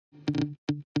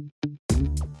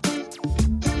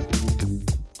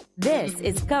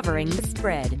is Covering the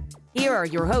Spread. Here are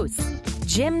your hosts,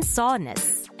 Jim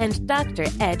Saunders and Dr.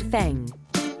 Ed Feng.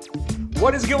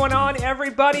 What is going on,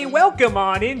 everybody? Welcome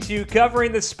on into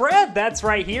Covering the Spread. That's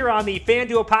right here on the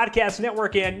FanDuel Podcast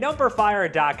Network and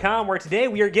numberFire.com, where today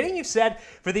we are getting you set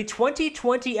for the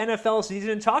 2020 NFL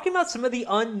season and talking about some of the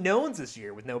unknowns this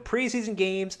year with no preseason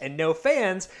games and no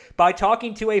fans by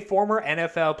talking to a former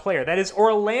NFL player. That is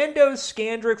Orlando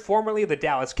Scandrick, formerly of the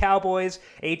Dallas Cowboys,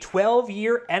 a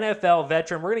 12-year NFL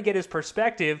veteran. We're going to get his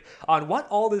perspective on what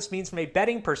all this means from a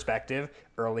betting perspective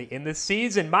early in the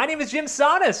season. My name is Jim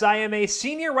Saunders. I am a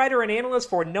senior writer and analyst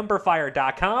for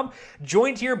numberFire.com,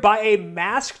 joined here by a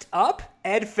masked up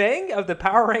Ed Feng of the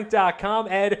PowerRank.com.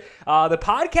 Ed, the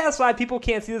podcast side, people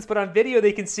can't see this, but on video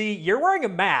they can see you're wearing a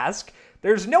mask.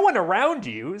 There's no one around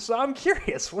you, so I'm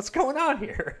curious, what's going on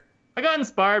here? I got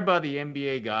inspired by the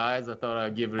NBA guys. I thought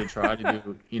I'd give it a try to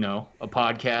do, a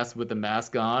podcast with the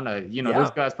mask on.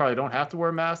 Those guys probably don't have to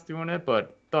wear masks doing it,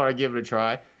 but thought I'd give it a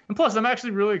try. And plus, I'm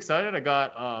actually really excited. I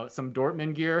got some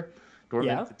Dortmund gear.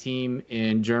 Dortmund's a team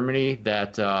in Germany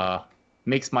that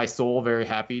makes my soul very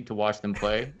happy to watch them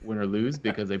play, win or lose,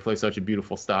 because they play such a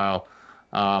beautiful style.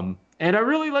 And I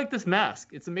really like this mask.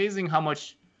 It's amazing how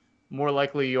much more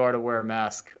likely you are to wear a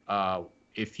mask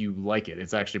if you like it.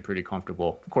 It's actually pretty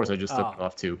comfortable. Of course, I just took it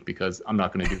off, too, because I'm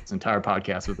not going to do this entire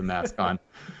podcast with a mask on.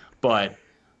 But,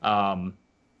 so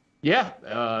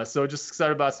just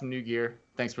excited about some new gear.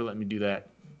 Thanks for letting me do that.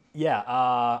 Yeah,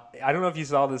 I don't know if you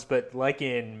saw this, but like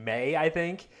in May, I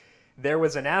think, there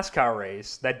was a NASCAR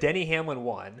race that Denny Hamlin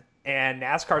won, and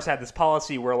NASCAR's had this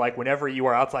policy where, like, whenever you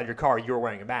are outside your car, you're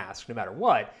wearing a mask, no matter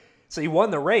what. So he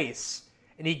won the race,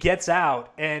 and he gets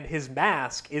out, and his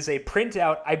mask is a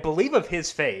printout, I believe, of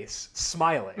his face,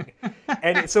 smiling.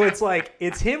 And so it's like,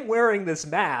 it's him wearing this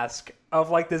mask of,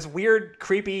 like, this weird,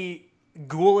 creepy,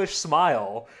 ghoulish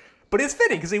smile. But it's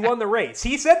fitting because he won the race.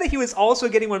 He said that he was also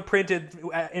getting one printed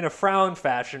in a frown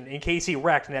fashion in case he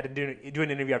wrecked and had to do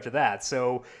an interview after that.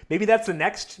 So maybe that's the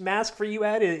next mask for you,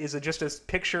 Ed? Is it just a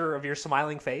picture of your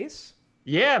smiling face?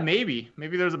 Yeah, maybe.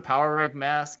 Maybe there's a power rank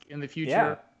mask in the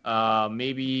future. Yeah.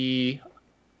 Maybe,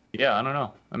 I don't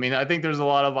know. I mean, I think there's a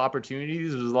lot of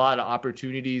opportunities. There's a lot of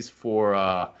opportunities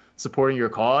for supporting your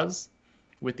cause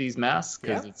with these masks,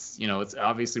 because it's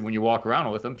obviously when you walk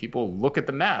around with them, people look at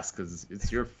the mask because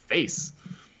it's your face.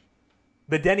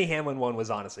 The Denny Hamlin one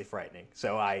was honestly frightening,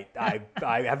 so I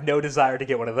have no desire to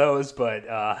get one of those, but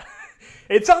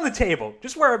it's on the table.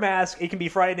 Just wear a mask. It can be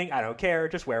frightening. I don't care.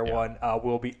 Just wear one.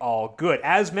 We'll be all good.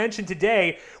 As mentioned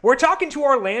today, we're talking to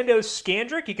Orlando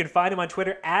Scandrick. You can find him on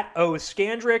Twitter at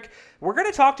 @OScandrick. We're going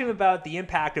to talk to him about the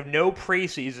impact of no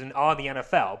preseason on the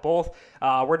NFL. Both,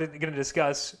 we're going to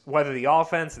discuss whether the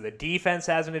offense or the defense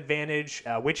has an advantage,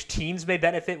 which teams may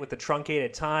benefit with the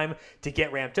truncated time to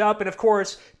get ramped up, and of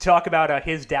course, talk about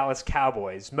his Dallas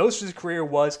Cowboys. Most of his career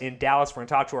was in Dallas. We're going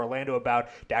to talk to Orlando about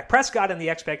Dak Prescott and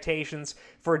the expectations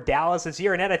for Dallas this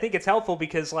year. And Ed, I think it's helpful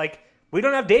because, we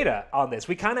don't have data on this.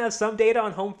 We kind of have some data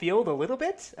on home field a little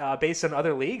bit based on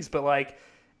other leagues, but,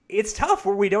 it's tough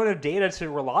where we don't have data to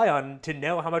rely on to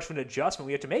know how much of an adjustment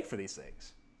we have to make for these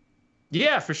things.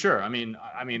 Yeah, for sure.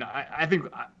 I think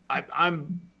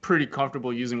I'm pretty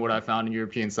comfortable using what I found in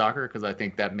European soccer because I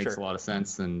think that makes a lot of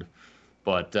sense.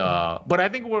 But I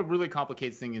think what really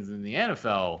complicates things in the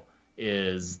NFL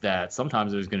is that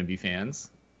sometimes there's going to be fans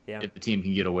if the team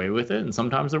can get away with it, and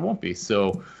sometimes there won't be.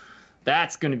 So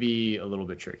that's going to be a little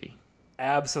bit tricky.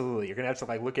 Absolutely. You're going to have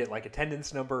to look at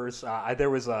attendance numbers. There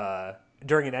was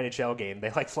during an NHL game,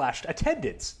 they flashed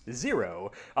attendance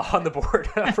 0 on the board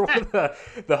for one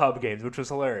of the hub games, which was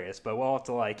hilarious. But we'll have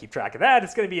to keep track of that.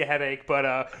 It's going to be a headache.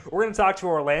 But we're going to talk to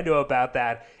Orlando about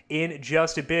that in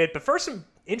just a bit. But first, some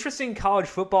interesting college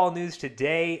football news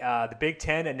today. The Big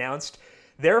Ten announced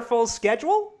their full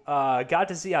schedule. Got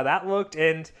to see how that looked.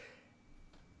 And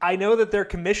I know that their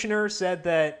commissioner said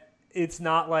that it's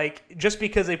not just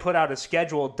because they put out a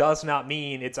schedule does not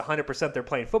mean it's 100% they're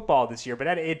playing football this year.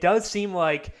 But it does seem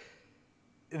like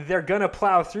they're going to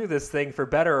plow through this thing for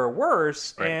better or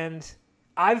worse. Right. And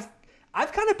I've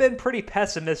kind of been pretty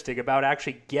pessimistic about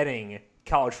actually getting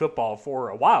college football for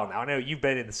a while now. I know you've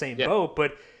been in the same boat,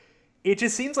 but it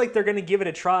just seems like they're going to give it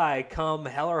a try come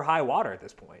hell or high water at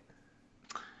this point.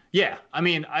 Yeah. I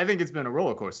think it's been a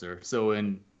roller coaster. So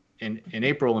in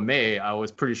April and May, I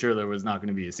was pretty sure there was not going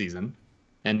to be a season.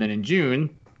 And then in June,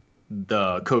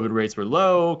 the COVID rates were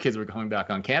low. Kids were coming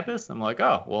back on campus. I'm like,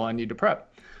 oh, well, I need to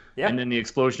prep. Yeah. And then the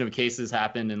explosion of cases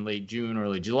happened in late June,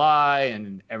 early July,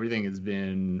 and everything has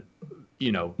been,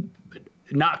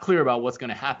 not clear about what's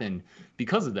going to happen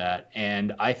because of that.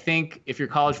 And I think if you're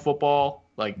college football,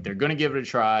 they're going to give it a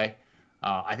try.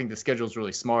 I think the schedule is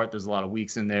really smart. There's a lot of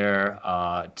weeks in there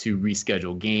to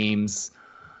reschedule games.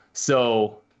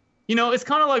 So, it's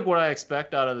kind of like what I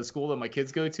expect out of the school that my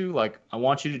kids go to. Like, I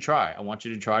want you to try. I want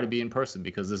you to try to be in person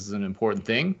because this is an important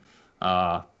thing.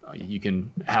 You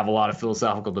can have a lot of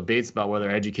philosophical debates about whether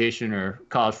education or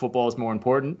college football is more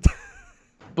important.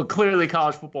 But clearly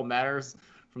college football matters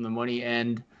from the money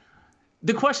end.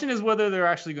 The question is whether they're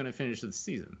actually going to finish the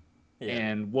season. Yeah.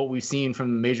 And what we've seen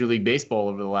from Major League Baseball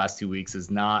over the last 2 weeks is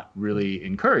not really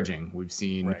encouraging. We've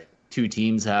seen two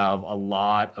teams have a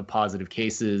lot of positive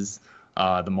cases.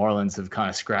 The Marlins have kind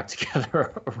of scrapped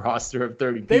together a roster of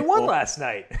 30 people. They won last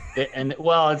night.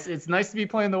 It's nice to be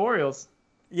playing the Orioles.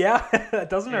 Yeah, that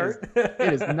doesn't hurt.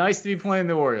 It is nice to be playing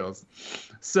the Orioles.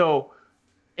 So,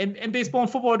 and baseball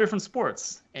and football are different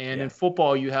sports. And in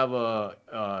football, you have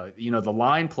the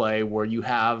line play where you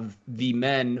have the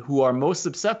men who are most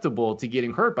susceptible to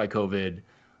getting hurt by COVID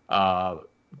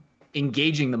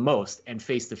engaging the most and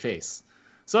face to face.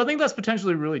 So I think that's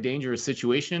potentially a really dangerous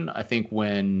situation. I think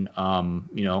when,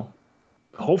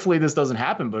 hopefully this doesn't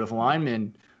happen, but if a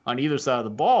lineman on either side of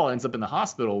the ball ends up in the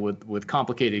hospital with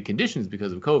complicated conditions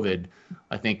because of COVID,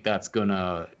 I think that's going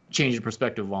to change the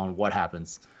perspective on what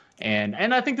happens. And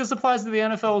I think this applies to the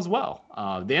NFL as well.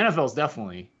 The NFL is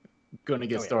definitely going to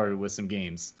get started with some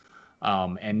games.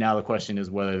 And now the question is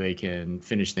whether they can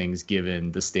finish things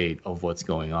given the state of what's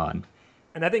going on.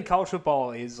 And I think college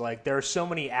football is like, there are so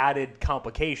many added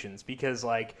complications because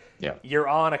you're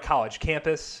on a college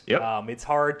campus. Yep. It's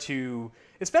hard to,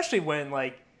 especially when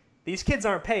these kids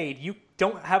aren't paid, you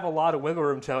don't have a lot of wiggle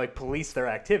room to police their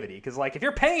activity. Because if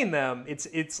you're paying them, it's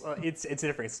a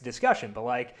different discussion.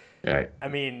 But I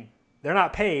mean, they're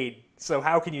not paid, so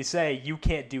how can you say you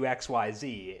can't do X, Y,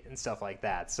 Z and stuff like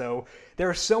that? So there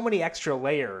are so many extra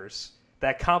layers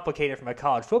that complicate it from a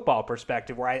college football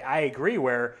perspective. Where I agree,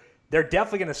 where they're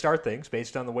definitely going to start things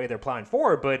based on the way they're planning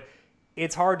forward, but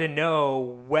it's hard to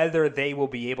know whether they will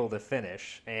be able to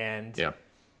finish. And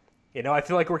I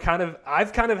feel like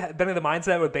I've kind of been in the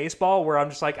mindset with baseball where I'm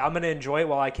just I'm going to enjoy it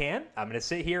while I can. I'm going to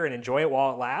sit here and enjoy it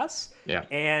while it lasts. Yeah.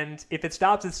 And if it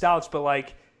stops, it stops. But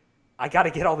I got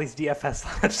to get all these DFS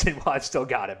lineups in while I've still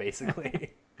got it,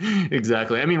 basically.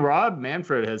 Exactly. I mean, Rob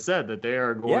Manfred has said that they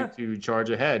are going to charge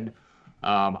ahead.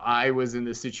 I was in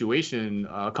this situation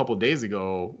a couple of days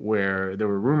ago where there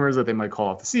were rumors that they might call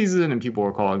off the season and people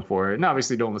were calling for it. And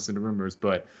obviously don't listen to rumors,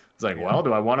 but it's well,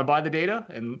 do I want to buy the data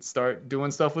and start doing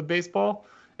stuff with baseball?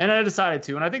 And I decided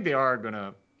to, and I think they are going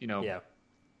to,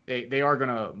 they are going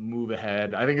to move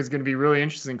ahead. I think it's going to be really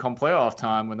interesting come playoff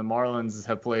time when the Marlins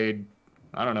have played,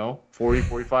 40,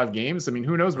 45 games. I mean,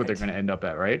 who knows what they're going to end up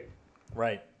at, right?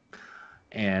 Right.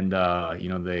 And,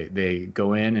 they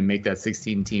go in and make that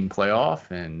 16-team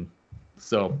playoff. And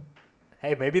so.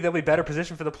 Hey, maybe they'll be better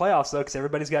positioned for the playoffs, though, because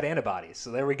everybody's got antibodies.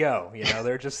 So there we go.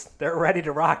 They're ready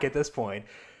to rock at this point.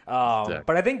 Exactly.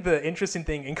 But I think the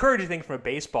encouraging thing from a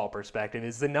baseball perspective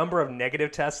is the number of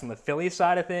negative tests on the Phillies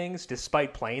side of things,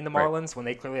 despite playing the Marlins when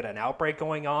they clearly had an outbreak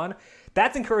going on.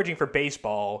 That's encouraging for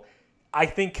baseball. I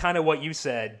think kind of what you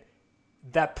said,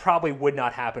 that probably would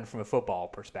not happen from a football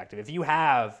perspective. If you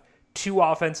have two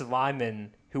offensive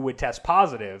linemen who would test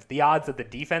positive, the odds that the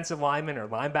defensive linemen or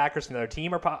linebackers from the other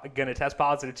team are going to test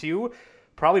positive too,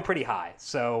 probably pretty high.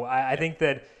 So I think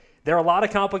that there are a lot of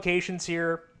complications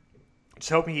here.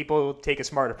 Just hoping people take a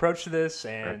smart approach to this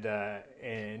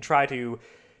and try to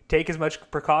take as much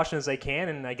precaution as they can,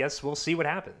 and I guess we'll see what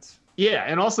happens. Yeah,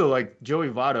 and also Joey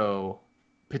Votto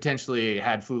potentially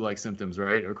had flu-like symptoms,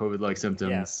 right, or COVID-like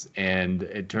symptoms, and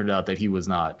it turned out that he was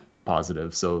not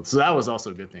positive. So that was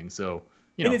also a good thing. So,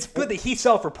 and it's good that he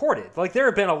self-reported. There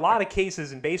have been a lot of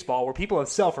cases in baseball where people have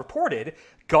self-reported,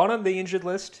 gone on the injured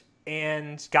list,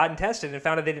 and gotten tested and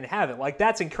found out they didn't have it.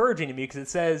 That's encouraging to me because it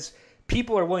says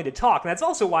people are willing to talk. And that's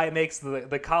also why it makes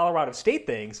the Colorado State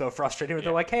thing so frustrating. Where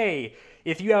they're hey,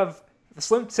 if you have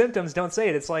symptoms, don't say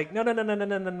it. It's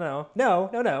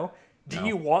no. Do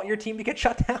you want your team to get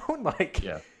shut down?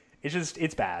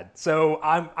 It's bad. So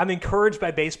I'm encouraged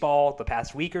by baseball the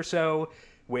past week or so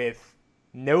with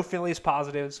no Phillies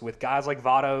positives, with guys like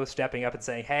Votto stepping up and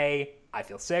saying, hey, I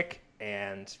feel sick,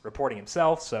 and reporting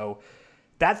himself. So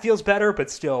that feels better, but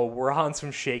still, we're on some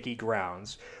shaky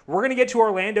grounds. We're going to get to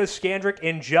Orlando Scandrick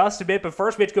in just a bit, but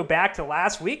first we have to go back to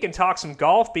last week and talk some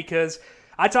golf because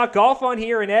I talked golf on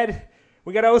here, and Ed,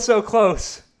 we got so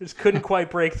close. Just couldn't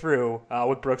quite break through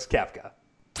with Brooks Koepka.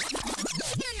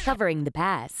 Covering the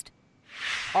past.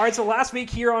 All right, so last week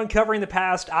here on Covering the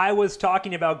Past, I was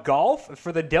talking about golf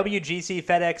for the WGC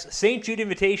FedEx St. Jude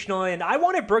Invitational, and I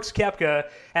wanted Brooks Koepka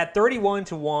at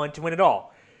 31-1 to win it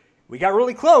all. We got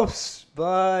really close,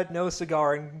 but no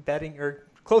cigar betting or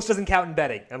Close doesn't count in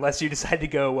betting unless you decide to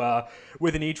go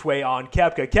with an each way on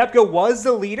Koepka. Koepka was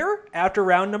the leader after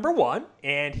round number 1,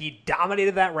 and he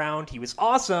dominated that round. He was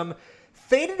awesome.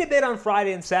 Faded a bit on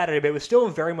Friday and Saturday, but was still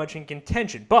very much in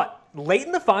contention. But late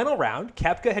in the final round,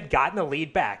 Koepka had gotten the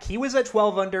lead back. He was at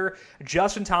 12 under.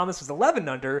 Justin Thomas was 11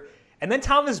 under. And then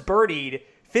Thomas birdied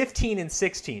 15 and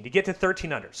 16 to get to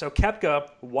 13 under. So Koepka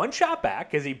one shot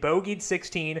back as he bogeyed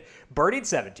 16, birdied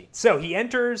 17. So he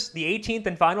enters the 18th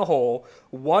and final hole,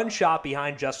 one shot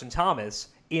behind Justin Thomas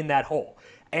in that hole.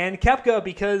 And Koepka,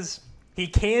 because he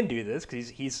can do this, because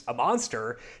he's a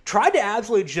monster, tried to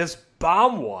absolutely just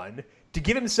bomb one to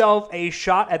give himself a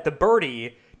shot at the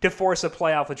birdie to force a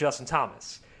playoff with Justin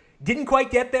Thomas. Didn't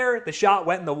quite get there. The shot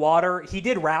went in the water. He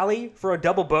did rally for a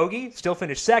double bogey, still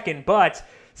finished second, but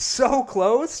so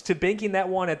close to banking that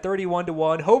one at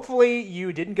 31-1. Hopefully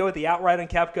you didn't go with the outright on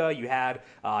Koepka. You had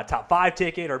a top 5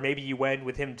 ticket, or maybe you went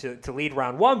with him to lead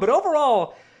round 1. But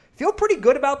overall, feel pretty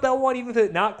good about that one, even with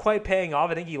it not quite paying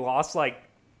off. I think he lost like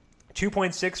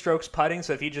 2.6 strokes putting,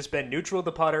 so if he'd just been neutral with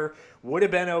the putter, would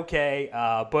have been okay.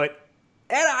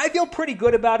 And I feel pretty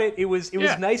good about it. It was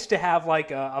nice to have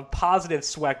like a positive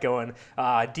sweat going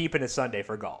deep into Sunday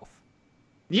for golf.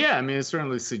 Yeah, I mean, it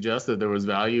certainly suggests that there was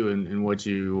value in what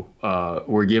you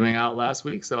were giving out last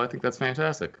week, so I think that's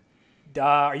fantastic.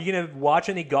 Are you going to watch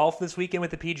any golf this weekend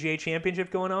with the PGA Championship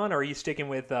going on, or are you sticking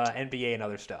with NBA and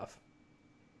other stuff?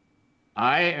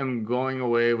 I am going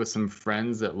away with some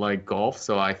friends that like golf,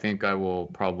 so I think I will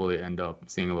probably end up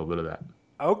seeing a little bit of that.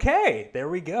 Okay, there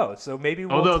we go. So maybe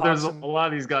we'll Although there's a lot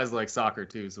of these guys like soccer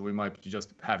too, so we might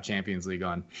just have Champions League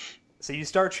on. So you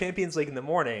start Champions League in the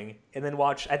morning and then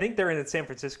watch, I think they're in San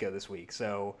Francisco this week.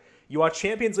 So you watch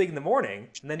Champions League in the morning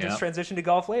and then just transition to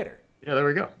golf later. Yeah, there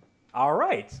we go. All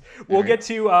right. We'll get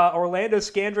to Orlando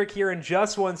Scandrick here in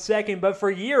just 1 second, but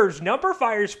for years,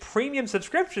 numberFire's premium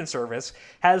subscription service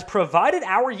has provided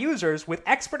our users with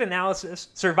expert analysis,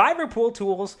 survivor pool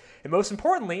tools, and most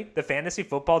importantly, the fantasy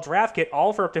football draft kit,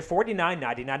 all for up to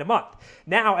 $49.99 a month.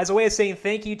 Now, as a way of saying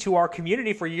thank you to our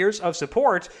community for years of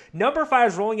support, numberFire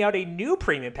is rolling out a new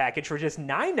premium package for just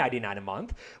 $9.99 a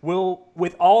month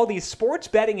with all these sports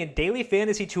betting and daily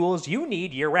fantasy tools you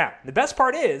need year-round. The best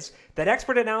part is that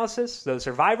expert analysis, those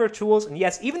survivor tools, and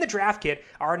yes, even the draft kit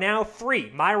are now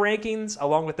free. My rankings,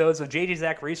 along with those of JJ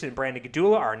Zachariason and Brandon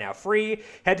Gadula, are now free.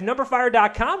 Head to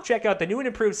numberFire.com, check out the new and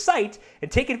improved site, and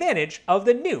take advantage of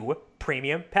the new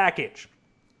premium package.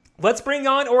 Let's bring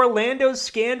on Orlando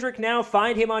Scandrick now.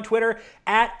 Find him on Twitter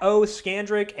at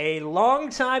 @OScandrick, a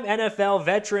longtime NFL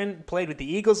veteran. Played with the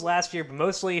Eagles last year, but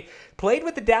mostly played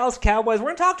with the Dallas Cowboys. We're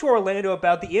going to talk to Orlando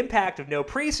about the impact of no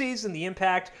preseason, the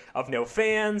impact of no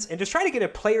fans, and just try to get a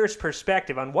player's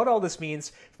perspective on what all this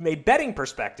means from a betting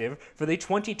perspective for the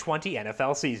 2020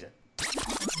 NFL season.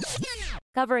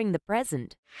 Covering the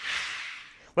present.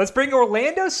 Let's bring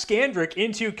Orlando Scandrick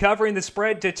into covering the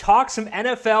spread to talk some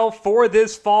NFL for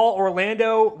this fall.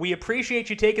 Orlando, we appreciate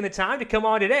you taking the time to come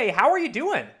on today. How are you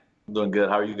doing? I'm doing good.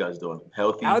 How are you guys doing?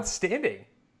 Healthy? Outstanding.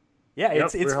 Yeah,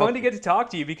 it's fun to get to talk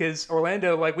to you because,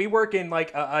 Orlando, like, we work in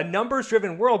like a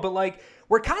numbers-driven world, but like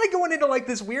we're kind of going into like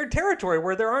this weird territory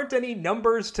where there aren't any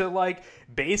numbers to like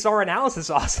base our analysis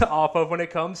off of when it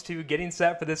comes to getting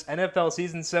set for this NFL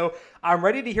season. So I'm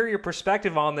ready to hear your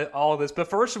perspective on all of this. But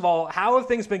first of all, how have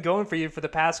things been going for you for the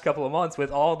past couple of months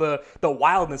with all the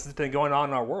wildness that's been going on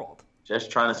in our world?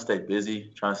 Just trying to stay busy,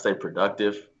 trying to stay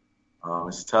productive.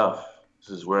 It's tough.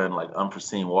 We're in like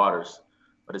unforeseen waters,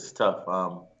 but it's tough.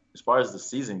 As far as the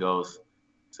season goes,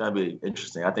 it's going to be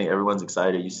interesting. I think everyone's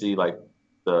excited. You see, like,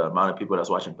 the amount of people that's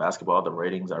watching basketball, the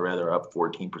ratings are rather up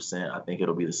 14%. I think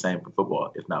it'll be the same for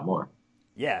football, if not more.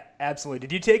 Yeah, absolutely.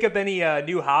 Did you take up any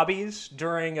new hobbies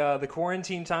during the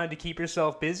quarantine time to keep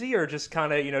yourself busy, or just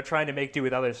kind of, trying to make do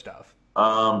with other stuff?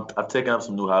 I've taken up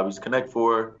some new hobbies. Connect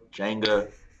Four,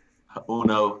 Jenga,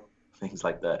 Uno, things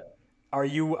like that. Are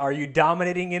you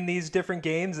dominating in these different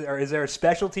games, or is there a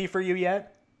specialty for you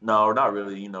yet? No, not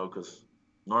really, because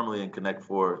normally in Connect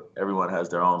Four, everyone has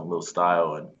their own little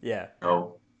style. And,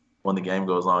 when the game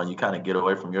goes on, you kind of get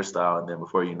away from your style, and then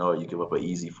before you know it, you give up an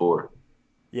easy 4.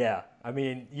 Yeah, I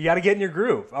mean, you got to get in your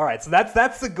groove. All right, so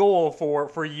that's the goal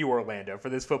for you, Orlando, for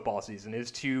this football season, is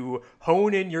to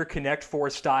hone in your Connect Four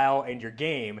style and your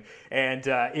game and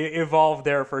evolve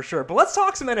there for sure. But let's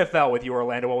talk some NFL with you,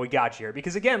 Orlando, while we got you here.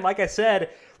 Because, again, like I said,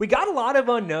 we got a lot of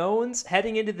unknowns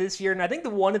heading into this year, and I think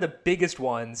one of the biggest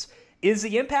ones is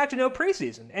the impact of no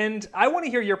preseason. And I want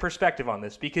to hear your perspective on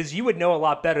this because you would know a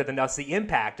lot better than us the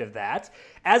impact of that.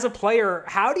 As a player,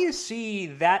 how do you see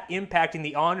that impacting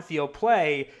the on-field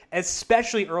play,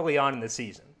 especially early on in the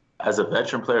season? As a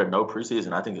veteran player, no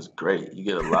preseason, I think is great. You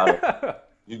get a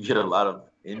lot of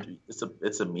injury.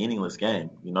 It's a meaningless game.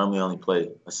 You normally only play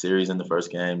a series in the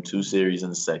first game, 2 series in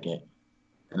the second.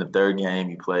 In the third game,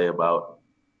 you play about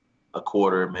a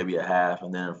quarter, maybe a half,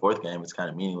 and then in the fourth game, it's kind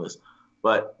of meaningless.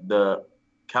 But the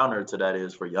counter to that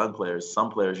is for young players,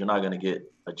 some players you're not going to get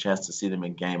a chance to see them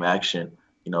in game action.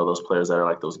 You know, those players that are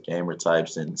like those gamer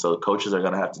types. And so the coaches are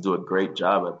going to have to do a great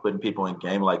job at putting people in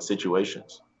game-like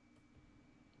situations.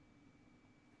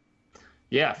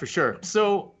 Yeah, for sure.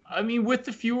 So, I mean, with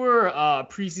the fewer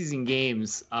preseason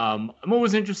games, I'm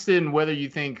always interested in whether you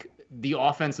think the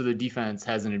offense or the defense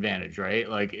has an advantage, right?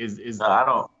 Like, No, I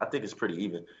don't. I think it's pretty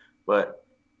even. But,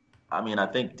 I mean, I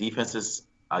think defenses,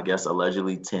 I guess,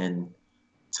 allegedly tend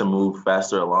to move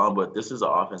faster along. But this is an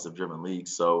offensive-driven league,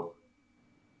 so,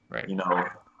 right. You know,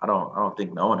 I don't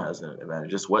think no one has an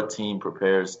advantage. Just what team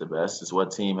prepares the best is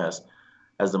what team has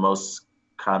the most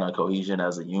kind of cohesion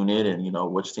as a unit, and, you know,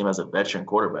 which team has a veteran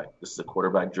quarterback. This is a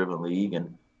quarterback-driven league,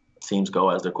 and teams go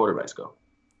as their quarterbacks go.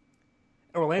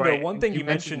 Orlando, Right. one thing you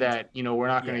mentioned that, you know, we're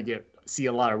not going to see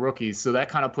a lot of rookies. So that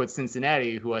kind of puts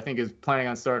Cincinnati, who I think is planning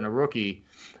on starting a rookie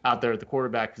out there at the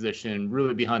quarterback position,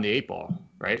 really behind the 8 ball,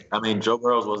 right? I mean, Joe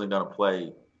Burrow wasn't going to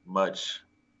play much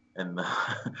in the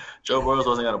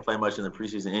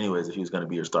preseason anyways if he was going to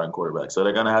be your starting quarterback. So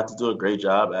they're going to have to do a great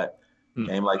job at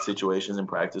game-like situations in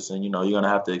practice. And, you know, you're going to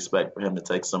have to expect for him to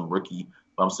take some rookie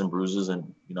bumps and bruises.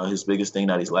 And, you know, his biggest thing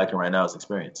that he's lacking right now is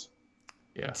experience.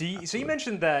 Yeah. So you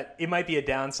mentioned that it might be a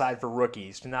downside for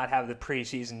rookies to not have the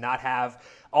preseason, not have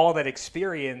all that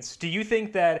experience. Do you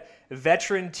think that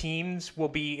veteran teams will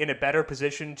be in a better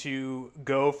position to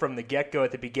go from the get-go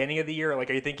at the beginning of the year? Like,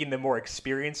 are you thinking the more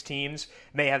experienced teams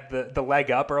may have the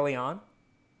leg up early on?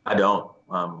 I don't.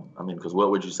 I mean, because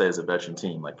what would you say is a veteran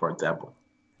team, like, for example?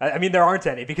 I mean, there aren't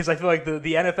any, because I feel like the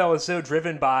NFL is so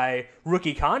driven by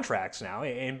rookie contracts now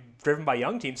and driven by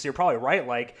young teams. So you're probably right.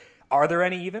 Like, are there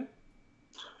any even?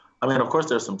 I mean, of course,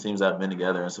 there's some teams that have been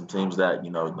together and some teams that, you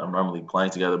know, are normally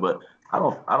playing together. But I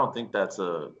don't think that's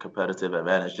a competitive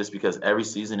advantage just because every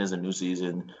season is a new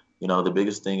season. You know, the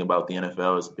biggest thing about the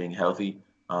NFL is being healthy.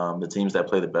 The teams that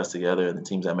play the best together and the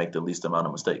teams that make the least amount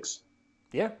of mistakes.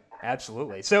 Yeah.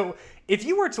 Absolutely. So if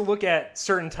you were to look at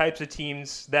certain types of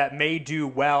teams that may do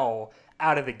well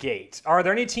out of the gate, are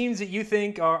there any teams that you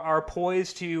think are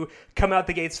poised to come out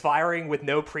the gates firing with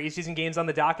no preseason games on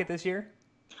the docket this year?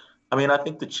 I mean, I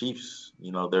think the Chiefs,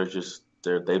 you know,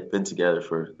 they've been together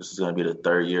this is going to be the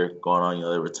 3rd year going on. You know,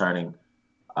 they're returning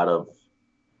out of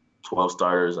 12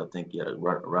 starters. I think,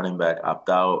 running back opt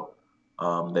out.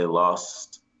 They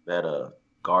lost that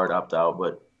guard opt out,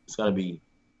 but it's going to be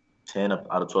 10 out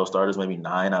of 12 starters, maybe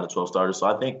 9 out of 12 starters. So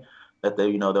I think that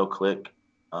they'll click.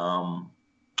 I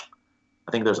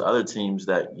think there's other teams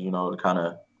that, you know, kind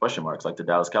of question marks, like the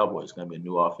Dallas Cowboys. It's going to be a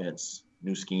new offense,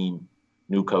 new scheme,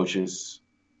 new coaches.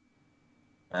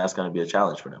 And that's going to be a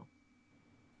challenge for them.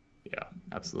 Yeah,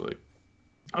 absolutely.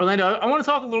 Orlando, I want to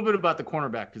talk a little bit about the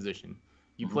cornerback position.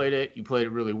 You played it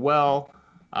really well.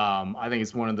 I think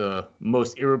it's one of the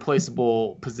most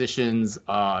irreplaceable positions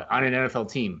on an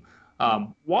NFL team.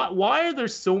 Why are there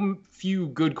so few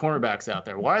good cornerbacks out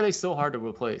there? Why are they so hard to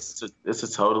replace? It's a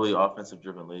totally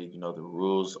offensive-driven league. You know, the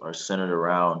rules are centered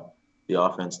around the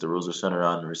offense. The rules are centered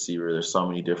around the receiver. There's so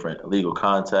many different illegal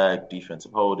contact,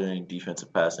 defensive holding,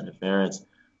 defensive pass interference.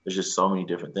 There's just so many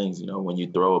different things. You know, when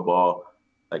you throw a ball,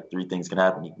 like 3 things can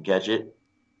happen. You can catch it,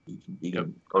 you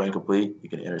can go incomplete, you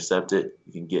can intercept it,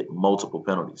 you can get multiple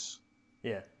penalties.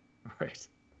 Yeah. Right.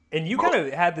 And you kind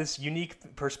of had this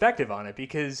unique perspective on it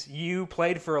because you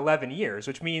played for 11 years,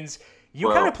 which means you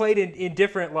kind of played in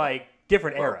different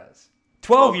eras.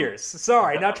 12 years.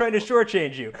 Sorry, not trying to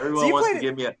shortchange you. Everyone wants to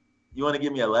give me you want to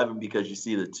give me 11 because you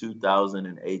see the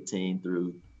 2008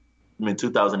 through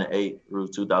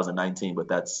 2019, but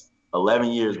that's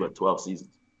 11 years, but 12 seasons.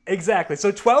 Exactly.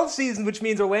 So 12 seasons, which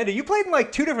means, Orlando, you played in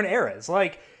like 2 different eras,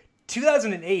 like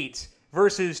 2008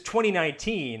 versus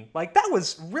 2019. Like, that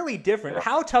was really different. Yeah.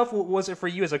 How tough was it for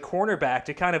you as a cornerback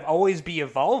to kind of always be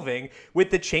evolving with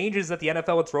the changes that the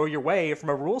NFL would throw your way from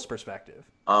a rules perspective?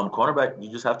 Cornerback,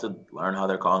 you just have to learn how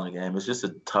they're calling the game. It's just a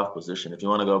tough position. If you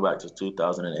want to go back to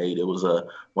 2008, it was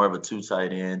more of a 2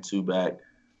 tight end, 2 back,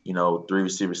 3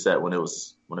 receiver set when it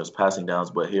was passing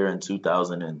downs. But here in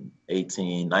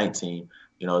 2018, 19,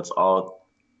 it's all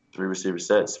 3 receiver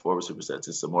sets, 4 receiver sets.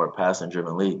 It's a more passing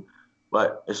driven league.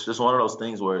 But it's just one of those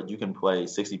things where you can play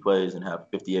 60 plays and have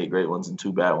 58 great ones and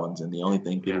 2 bad ones, and the only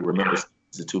thing people remember is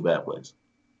the 2 bad plays.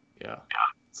 Yeah.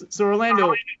 So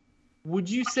Orlando, would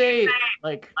you say,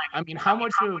 how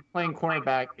much of playing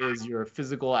cornerback is your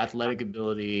physical athletic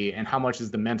ability, and how much is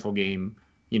the mental game,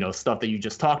 stuff that you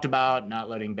just talked about, not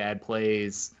letting bad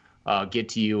plays get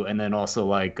to you, and then also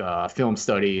like film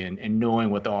study and knowing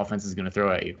what the offense is going to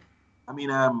throw at you? I mean,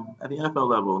 at the NFL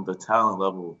level, the talent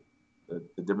level,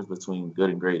 the difference between good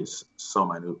and great is so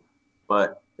minute.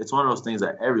 But it's one of those things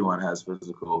that everyone has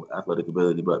physical, athletic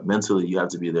ability, but mentally you have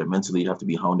to be there. Mentally you have to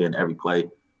be honed in every play.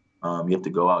 You have to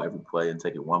go out every play and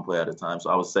take it one play at a time. So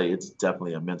I would say it's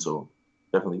definitely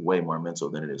definitely way more mental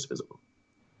than it is physical.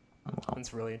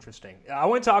 That's really interesting. I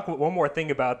want to talk one more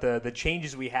thing about the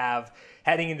changes we have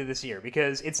heading into this year,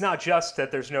 because it's not just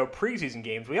that there's no preseason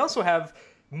games. We also have,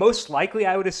 most likely,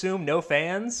 I would assume, no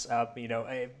fans.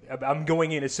 I'm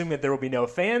going in assuming that there will be no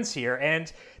fans here,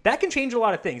 and that can change a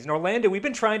lot of things. In Orlando, we've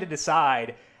been trying to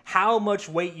decide how much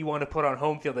weight you want to put on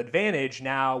home field advantage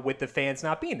now with the fans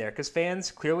not being there, because fans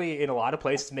clearly in a lot of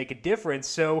places make a difference.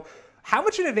 So how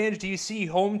much an advantage do you see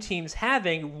home teams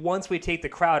having once we take the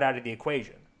crowd out of the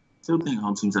equation? I still think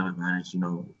home teams have an advantage.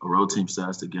 A road team still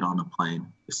has to get on a plane.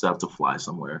 They still have to fly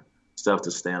somewhere. They still have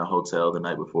to stay in a hotel the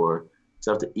night before. They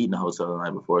still have to eat in a hotel the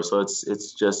night before. So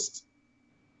it's just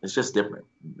different.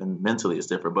 And mentally it's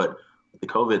different. But with the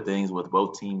COVID things, with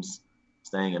both teams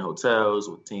staying in hotels,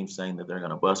 with teams saying that they're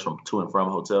going to bus from to and from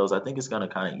hotels, I think it's going to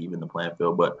kind of even the playing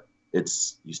field. But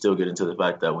you still get into the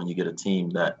fact that when you get a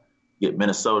team that get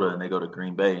Minnesota and they go to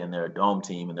Green Bay and they're a dome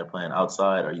team and they're playing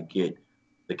outside, or you get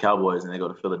the Cowboys and they go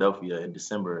to Philadelphia in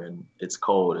December and it's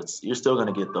cold, you're still going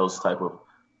to get those type of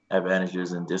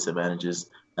advantages and disadvantages.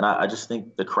 And I just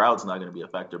think the crowd's not going to be a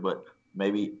factor, but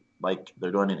maybe like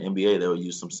they're doing in NBA, they'll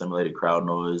use some simulated crowd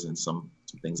noise and some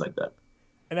things like that.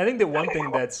 And I think that one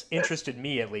thing that's interested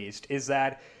me, at least, is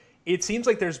that it seems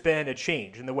like there's been a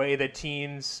change in the way that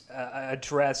teams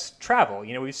address travel.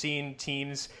 We've seen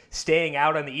teams staying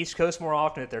out on the East Coast more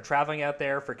often if they're traveling out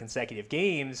there for consecutive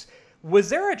games. Was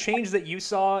there a change that you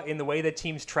saw in the way that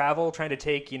teams travel, trying to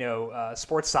take,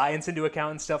 sports science into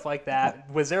account and stuff like that?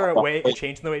 Was there a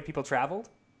change in the way people traveled?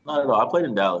 Not at all. I played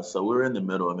in Dallas, so we were in the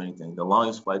middle of anything. The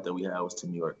longest flight that we had was to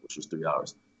New York, which was 3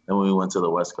 hours. Then we went to the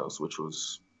West Coast, which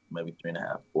was maybe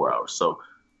 3.5, 4 hours. So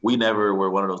we never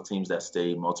were one of those teams that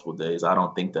stayed multiple days. I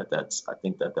think that's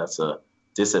a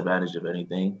disadvantage of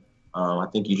anything. I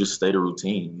think you just stay the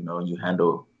routine, and you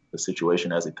handle the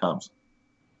situation as it comes.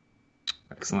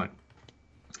 Excellent.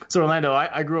 So Orlando,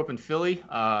 I grew up in Philly,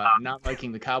 not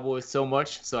liking the Cowboys so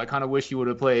much. So I kind of wish you would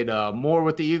have played more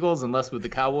with the Eagles and less with the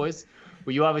Cowboys.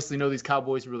 But you obviously know these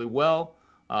Cowboys really well.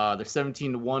 They're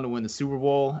 17-1 to win the Super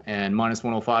Bowl and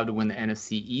 -105 to win the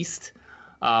NFC East.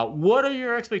 What are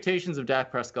your expectations of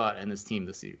Dak Prescott and this team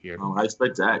this year? I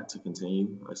expect Dak to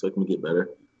continue. I expect him to get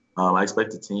better. I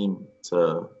expect the team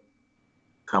to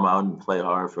come out and play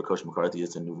hard for Coach McCarthy.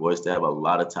 It's a new voice. They have a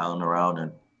lot of talent around,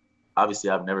 and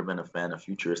obviously I've never been a fan of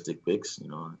futuristic picks.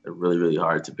 They're really, really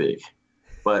hard to pick.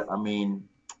 But,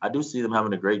 I do see them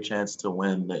having a great chance to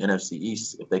win the NFC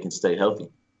East if they can stay healthy.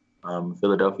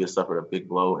 Philadelphia suffered a big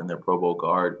blow in their Pro Bowl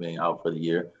guard being out for the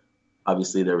year.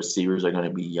 Obviously, their receivers are going to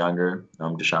be younger.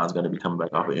 Deshaun's going to be coming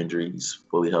back off of injury. He's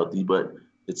fully healthy. But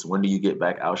it's when do you get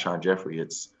back Alshon Jeffrey?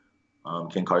 It's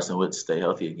can Carson Wentz stay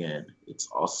healthy again? It's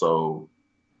also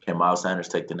can Miles Sanders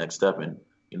take the next step? And,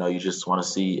 you just want to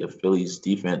see if Philly's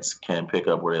defense can pick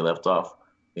up where they left off,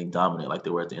 being dominant like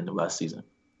they were at the end of last season.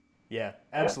 Yeah,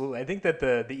 absolutely. I think that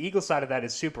the Eagles side of that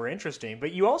is super interesting.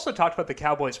 But you also talked about the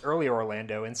Cowboys earlier,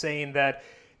 Orlando, and saying that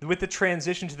with the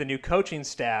transition to the new coaching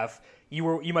staff,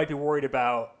 you might be worried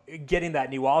about getting that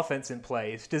new offense in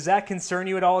place. Does that concern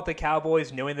you at all with the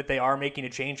Cowboys, knowing that they are making a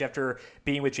change after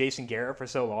being with Jason Garrett for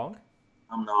so long?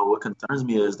 No, what concerns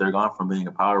me is they're gone from being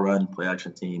a power run, play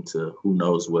action team to who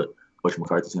knows what Coach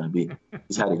McCarthy's going to be.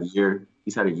 He's had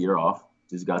a year off.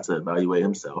 He's got to evaluate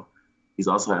himself. He's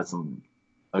also had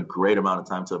a great amount of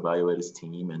time to evaluate his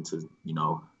team and to,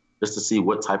 just to see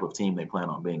what type of team they plan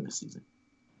on being this season.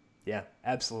 Yeah,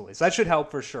 absolutely. So that should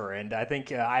help for sure. And I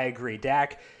think I agree.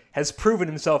 Dak has proven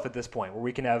himself at this point where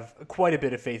we can have quite a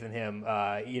bit of faith in him,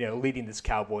 leading this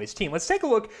Cowboys team. Let's take a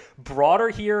look broader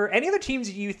here. Any other teams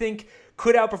that you think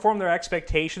could outperform their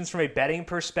expectations from a betting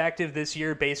perspective this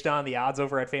year based on the odds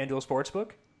over at FanDuel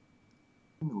Sportsbook?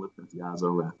 I'm going to look at the odds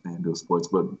over at FanDuel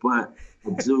Sportsbook, but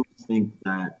I do think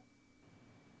that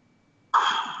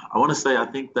I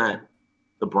think that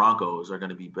the Broncos are going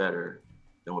to be better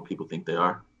than what people think they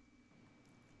are.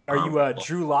 Are you a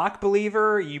Drew Lock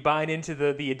believer? Are you buying into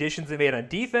the additions they made on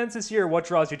defense this year? What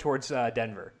draws you towards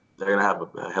Denver? They're going to have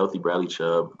a healthy Bradley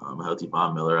Chubb, a healthy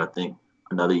Von Miller. I think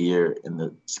another year in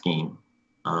the scheme.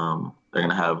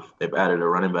 They've added a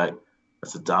running back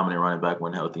that's a dominant running back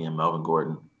when healthy in Melvin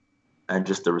Gordon. And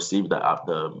just the receivers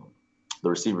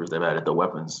they've added, the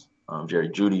weapons, Jerry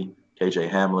Jeudy, KJ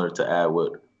Hamler to add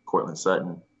with Cortland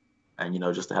Sutton,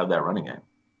 and, just to have that running game.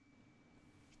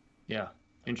 Yeah,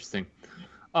 interesting.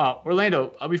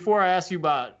 Orlando, before I ask you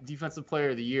about Defensive Player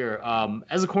of the Year,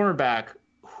 as a cornerback,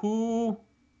 who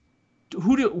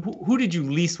did you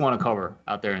least want to cover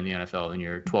out there in the NFL in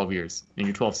your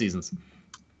 12 seasons?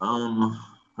 There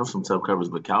were some tough covers,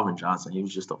 but Calvin Johnson, he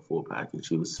was just a full package.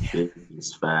 He was big, he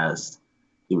was fast,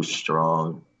 he was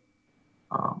strong.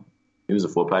 He was a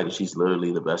full package. He's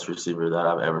literally the best receiver that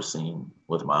I've ever seen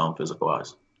with my own physical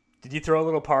eyes. Did you throw a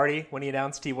little party when he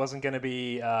announced he wasn't going to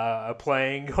be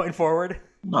playing going forward?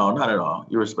 No, not at all.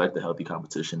 You respect the healthy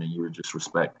competition, and you just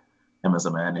respect him as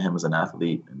a man and him as an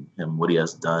athlete and him, what he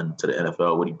has done to the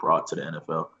NFL, what he brought to the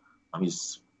NFL.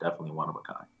 He's definitely one of a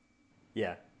kind.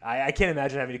 Yeah, I can't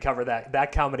imagine having to cover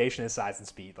that combination of size and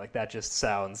speed. Like, that just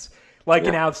sounds like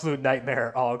an absolute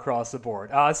nightmare all across the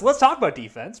board. So let's talk about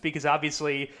defense, because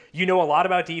obviously you know a lot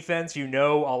about defense. You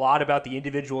know a lot about the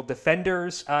individual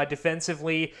defenders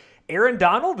defensively. Aaron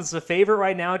Donald is the favorite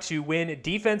right now to win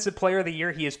Defensive Player of the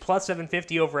Year. He is plus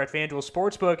 750 over at FanDuel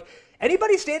Sportsbook.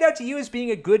 Anybody stand out to you as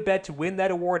being a good bet to win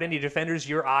that award? Any defenders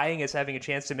you're eyeing as having a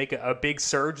chance to make a big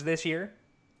surge this year?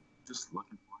 Just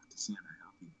looking forward to seeing a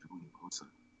healthy Joey Bosa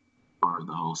for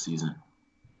the whole season.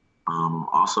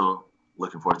 Also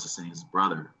looking forward to seeing his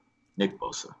brother, Nick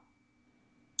Bosa.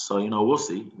 So, we'll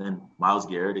see. And then Myles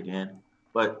Garrett again.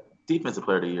 But Defensive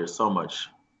Player of the Year, so much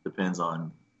depends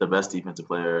on the best defensive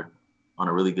player on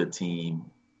a really good team,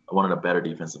 one of the better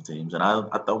defensive teams. And I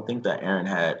don't think that Aaron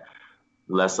had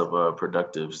less of a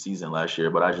productive season last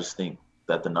year, but I just think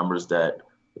that the numbers that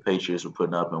the Patriots were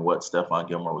putting up and what Stephon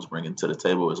Gilmore was bringing to the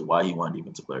table is why he won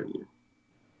Defensive Player of the Year.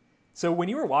 So when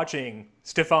you were watching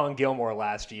Stephon Gilmore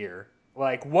last year,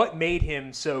 like, what made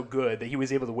him so good that he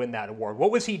was able to win that award?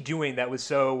 What was he doing that was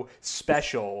so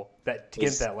special to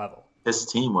get to that level? His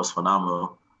team was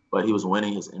phenomenal, but he was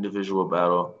winning his individual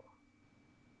battle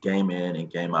game in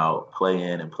and game out, play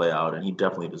in and play out, and he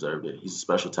definitely deserved it. He's a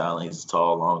special talent. He's a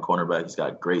tall, long cornerback. He's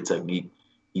got great technique.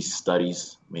 He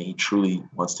studies. He truly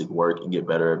wants to work and get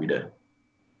better every day.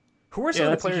 Who were some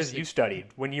of the players you studied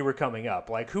when you were coming up?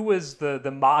 Like, who was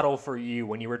the model for you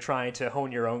when you were trying to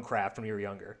hone your own craft when you were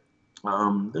younger?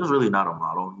 There's really not a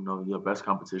model. Your best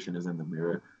competition is in the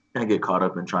mirror. You can't get caught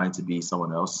up in trying to be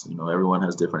someone else. Everyone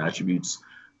has different attributes.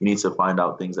 You need to find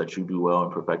out things that you do well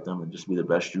and perfect them and just be the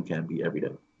best you can be every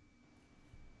day.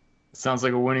 Sounds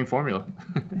like a winning formula.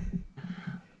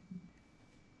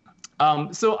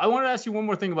 So I wanted to ask you one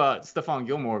more thing about Stephon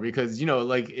Gilmore, because,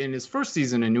 like in his first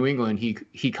season in New England,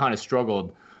 he kind of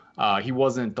struggled. He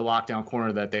wasn't the lockdown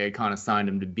corner that they had kind of signed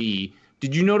him to be.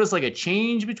 Did you notice like a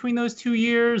change between those 2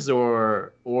 years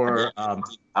or I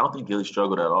don't think Gilly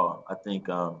struggled at all. I think,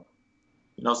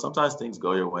 sometimes things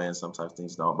go your way and sometimes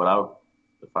things don't. But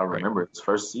if I remember, his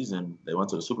first season, they went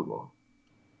to the Super Bowl.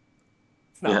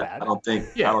 It's not bad. I don't think.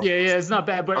 Yeah, it's not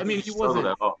bad. But he wasn't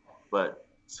at all. But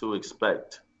to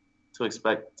expect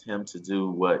him to do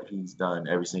what he's done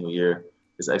every single year,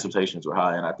 his expectations were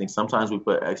high. And I think sometimes we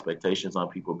put expectations on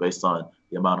people based on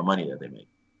the amount of money that they make.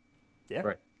 Yeah.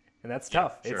 Right. And that's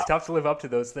tough. Sure. It's tough to live up to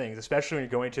those things, especially when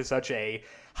you're going to such a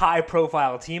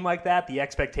high-profile team like that. The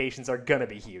expectations are going to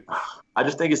be huge. I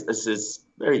just think it's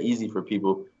very easy for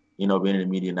people, being in the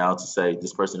media now, to say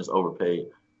this person is overpaid.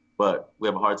 But we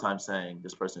have a hard time saying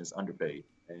this person is underpaid.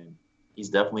 And he's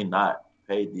definitely not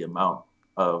paid the amount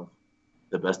of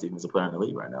the best defensive player in the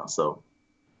league right now. So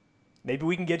maybe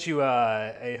we can get you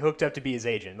hooked up to be his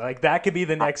agent. Like, that could be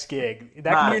the next gig.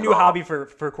 That could be your new hobby for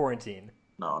quarantine.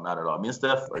 No, not at all. Me and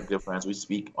Steph are good friends. We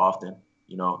speak often.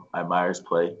 I admire his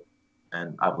play,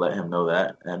 and I've let him know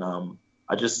that. And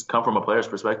I just come from a player's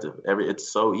perspective.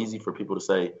 It's so easy for people to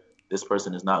say this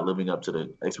person is not living up to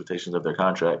the expectations of their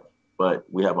contract, but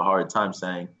we have a hard time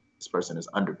saying this person is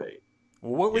underpaid.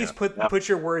 We'll at least put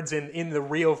your words in the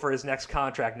reel for his next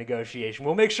contract negotiation.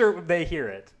 We'll make sure they hear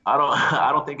it. I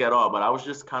don't think at all, but I was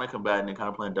just kind of combating and kind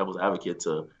of playing devil's advocate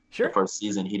to the first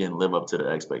season he didn't live up to the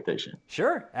expectation.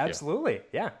 Sure, absolutely.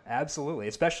 Yeah, absolutely.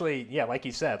 Especially, like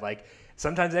you said, like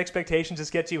sometimes expectations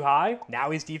just get too high. Now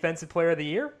he's Defensive Player of the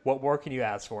Year. What more can you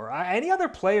ask for? Any other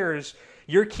players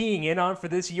you're keying in on for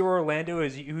this year, Orlando,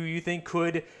 who you think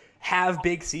could have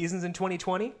big seasons in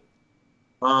 2020?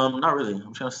 Not really.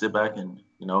 I'm trying to sit back and,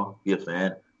 be a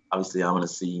fan. Obviously, I'm going to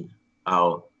see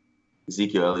how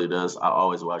Ezekiel Elliott does. I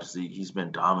always watch Zeke. He's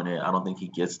been dominant. I don't think he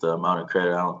gets the amount of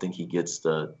credit. I don't think he gets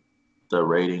the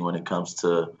rating when it comes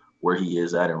to where he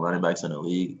is at in running backs in the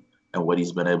league and what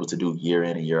he's been able to do year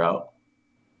in and year out.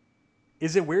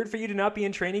 Is it weird for you to not be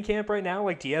in training camp right now?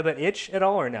 Like, do you have an itch at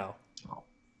all or no? No.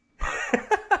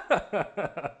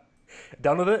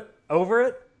 Done with it? Over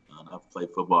it? I've played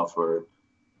football for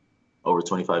over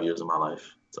 25 years of my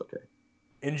life. It's okay.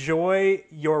 enjoy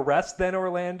your rest then,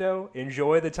 Orlando.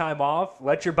 Enjoy the time off.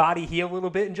 Let your body heal a little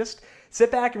bit and just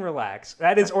sit back and relax.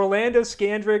 That is Orlando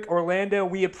Scandrick. Orlando,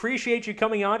 we appreciate you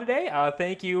coming on today.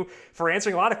 Thank you for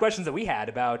answering a lot of questions that we had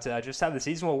about just how the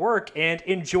season will work, and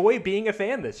enjoy being a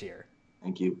fan this year.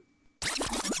 Thank you.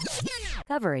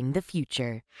 Covering the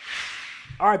future.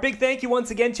 All right, big thank you once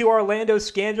again to Orlando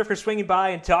Scandrick for swinging by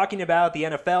and talking about the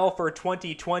NFL for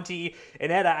 2020.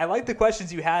 And Ed, I like the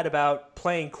questions you had about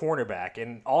playing cornerback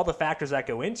and all the factors that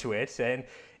go into it. And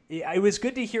it was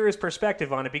good to hear his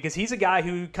perspective on it, because he's a guy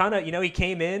who kind of, he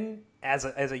came in as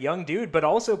a young dude, but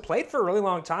also played for a really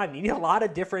long time. You need a lot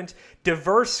of different,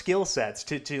 diverse skill sets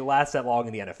to last that long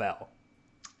in the NFL.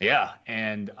 Yeah,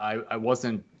 and I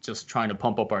wasn't just trying to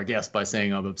pump up our guest by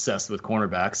saying I'm obsessed with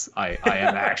cornerbacks. I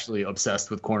am actually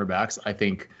obsessed with cornerbacks. I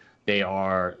think they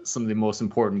are some of the most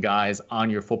important guys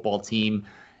on your football team.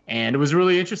 And it was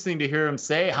really interesting to hear him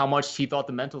say how much he thought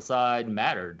the mental side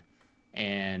mattered.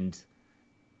 And,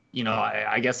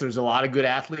 I guess there's a lot of good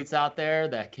athletes out there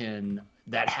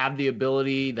that have the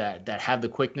ability, that have the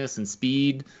quickness and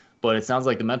speed, but it sounds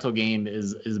like the mental game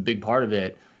is a big part of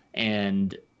it.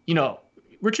 And,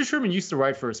 Richard Sherman used to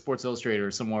write for Sports Illustrated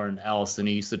or somewhere else, and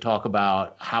he used to talk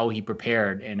about how he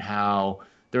prepared and how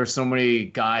there were so many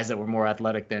guys that were more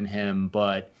athletic than him,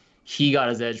 but he got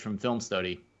his edge from film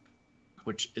study,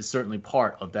 which is certainly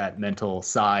part of that mental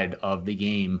side of the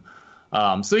game.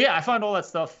 So yeah, I find all that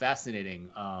stuff fascinating.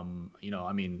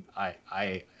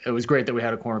 It was great that we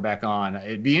had a cornerback on.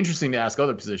 It'd be interesting to ask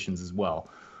other positions as well.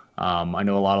 I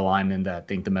know a lot of linemen that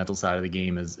think the mental side of the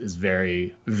game is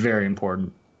very, very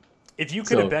important. If you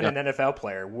could have been an NFL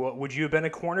player, would you have been a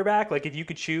cornerback? Like, if you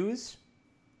could choose?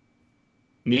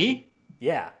 Me?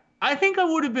 Yeah. I think I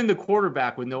would have been the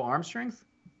quarterback with no arm strength.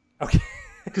 Okay.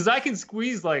 Because I can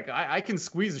squeeze I can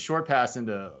squeeze a short pass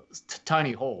into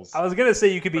tiny holes. I was gonna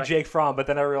say you could be Jake Fromm, but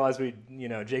then I realized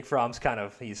Jake Fromm's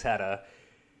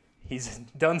he's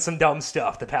done some dumb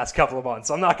stuff the past couple of months.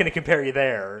 So I'm not gonna compare you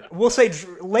there. We'll say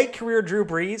late career Drew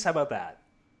Brees. How about that?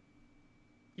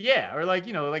 Yeah, or like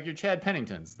your Chad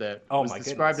Penningtons that was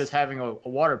described as having a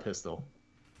water pistol.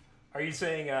 Are you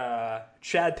saying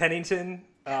Chad Pennington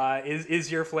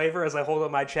is your flavor as I hold up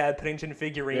my Chad Pennington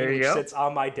figurine, which sits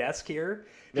on my desk here,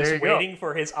 just waiting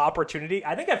for his opportunity?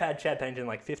 I think I've had Chad Pennington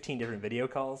like 15 different video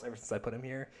calls ever since I put him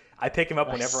here. I pick him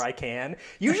up whenever I can.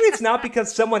 Usually it's not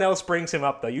because someone else brings him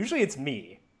up, though. Usually it's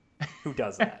me who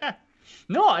does that.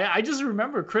 No, I just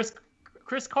remember Chris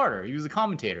Carter. He was a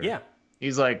commentator. Yeah.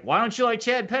 He's like, why don't you like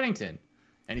Chad Pennington?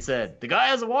 And he said, the guy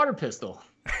has a water pistol.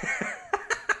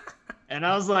 And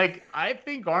I was like, I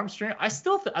think arm strength,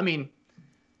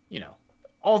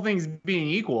 all things being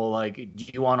equal, like, do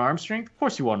you want arm strength? Of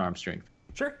course you want arm strength.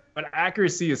 Sure. But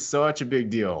accuracy is such a big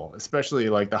deal, especially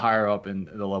like the higher up in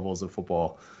the levels of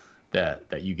football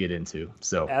that you get into.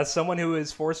 So as someone who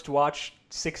is forced to watch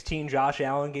 16 Josh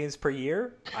Allen games per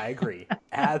year, I agree.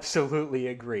 Absolutely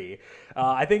agree.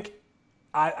 I think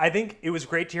it was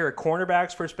great to hear a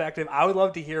cornerback's perspective. I would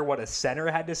love to hear what a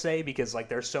center had to say, because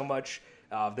there's so much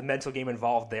the mental game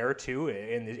involved there too,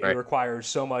 and it requires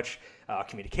so much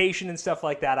communication and stuff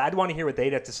like that. I'd want to hear what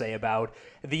they'd have to say about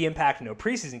the impact of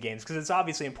preseason games, because it's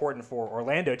obviously important for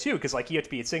Orlando too, because you have to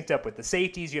be synced up with the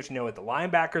safeties, you have to know what the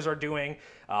linebackers are doing,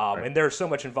 and there's so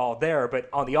much involved there. But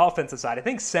on the offensive side, I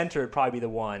think center would probably be the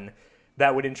one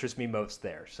that would interest me most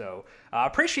there. So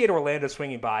appreciate Orlando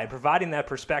swinging by and providing that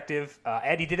perspective.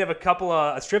 Ed, he did have a couple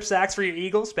of strip sacks for your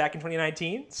Eagles back in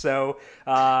 2019. So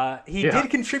he did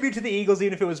contribute to the Eagles,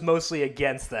 even if it was mostly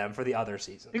against them for the other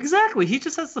season. Exactly. He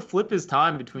just has to flip his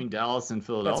time between Dallas and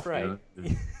Philadelphia. That's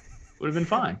right. Would have been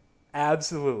fine.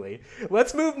 Absolutely.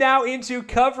 Let's move now into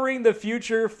covering the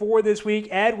future for this week.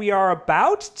 Ed, we are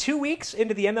about 2 weeks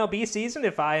into the MLB season,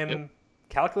 if I am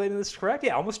calculating this correct.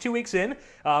 Yeah, almost 2 weeks in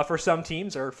for some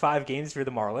teams, or 5 games for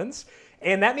the Marlins.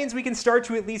 And that means we can start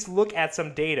to at least look at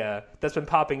some data that's been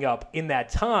popping up in that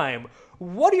time.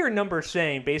 What are your numbers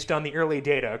saying based on the early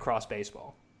data across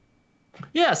baseball?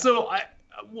 Yeah, so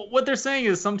what they're saying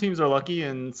is some teams are lucky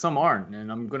and some aren't.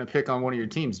 And I'm going to pick on one of your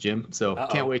teams, Jim. So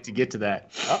can't wait to get to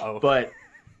that. But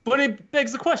it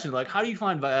begs the question, how do you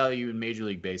find value in Major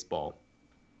League Baseball?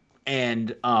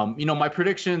 And, my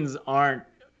predictions aren't,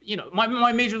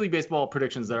 my Major League Baseball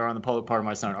predictions that are on the public part of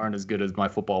my site aren't as good as my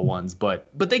football ones, but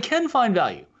they can find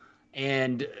value.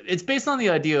 And it's based on the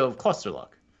idea of cluster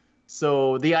luck.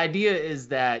 So the idea is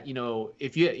that,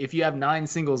 if you have 9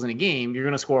 singles in a game, you're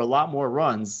going to score a lot more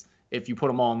runs if you put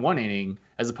them all in one inning,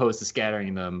 as opposed to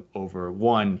scattering them over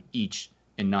one each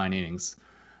in 9 innings.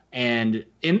 And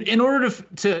in order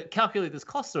to calculate this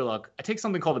cluster luck, I take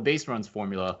something called the base runs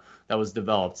formula that was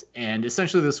developed. And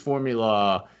essentially this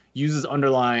formula uses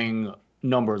underlying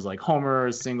numbers like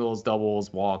homers, singles,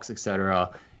 doubles, walks,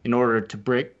 etc., in order to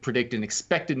predict an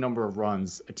expected number of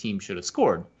runs a team should have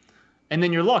scored. And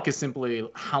then your luck is simply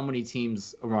how many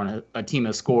teams a team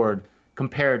has scored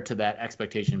compared to that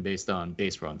expectation based on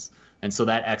base runs. And so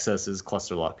that excess is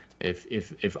cluster luck.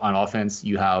 If on offense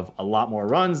you have a lot more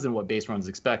runs than what base runs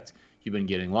expect, you've been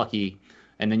getting lucky.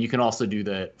 And then you can also do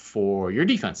that for your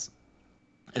defense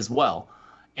as well.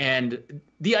 And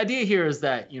the idea here is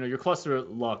that, your cluster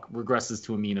luck regresses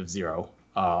to a mean of 0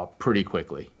 pretty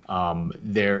quickly.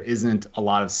 There isn't a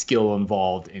lot of skill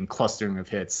involved in clustering of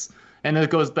hits. And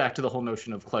it goes back to the whole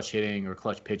notion of clutch hitting or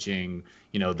clutch pitching.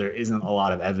 There isn't a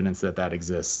lot of evidence that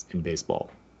exists in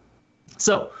baseball.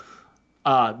 So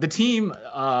the team,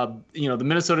 the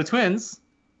Minnesota Twins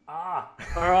are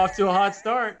off to a hot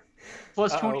start,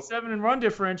 plus 27 in run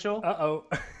differential.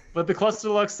 But the cluster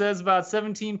luck says about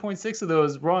 17.6 of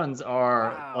those runs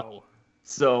are lucky.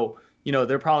 So,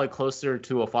 they're probably closer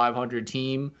to a 500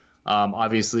 team.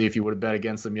 Obviously, if you would have bet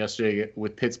against them yesterday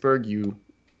with Pittsburgh, you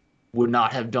would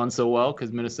not have done so well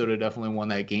because Minnesota definitely won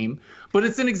that game. But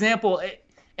it's an example.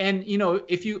 And,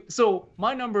 so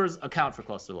my numbers account for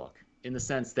cluster luck in the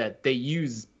sense that they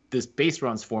use this base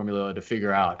runs formula to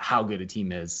figure out how good a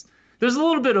team is. There's a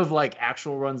little bit of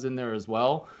actual runs in there as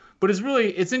well. But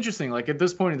it's interesting. At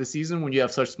this point of the season, when you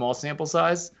have such small sample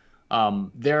size,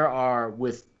 there are,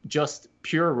 with just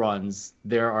pure runs,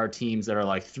 there are teams that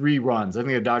are 3 runs. I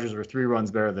think the Dodgers were 3 runs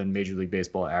better than Major League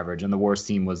Baseball average, and the worst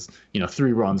team was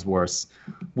 3 runs worse.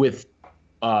 With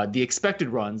the expected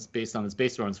runs based on this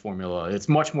base runs formula, it's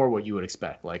much more what you would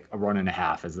expect, like a run and a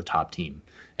half as the top team,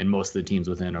 and most of the teams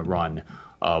within a run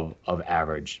of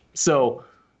average. So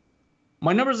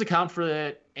my numbers account for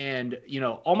that. And,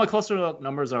 all my cluster luck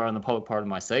numbers are on the public part of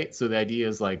my site. So the idea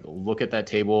is look at that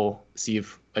table, see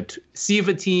if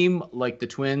a team like the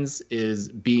Twins is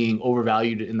being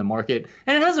overvalued in the market.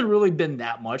 And it hasn't really been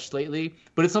that much lately,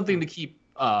 but it's something to keep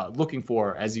looking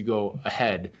for as you go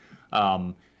ahead.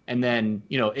 And then,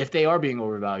 if they are being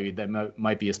overvalued, that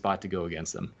might be a spot to go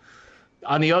against them.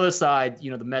 On the other side,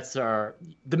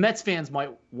 the Mets fans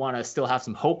might want to still have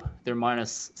some hope. They're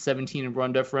minus 17 in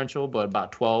run differential, but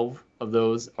about 12 of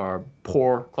those are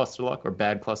poor cluster luck or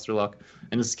bad cluster luck.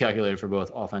 And this is calculated for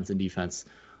both offense and defense.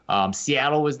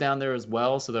 Seattle was down there as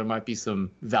well, so there might be some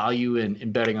value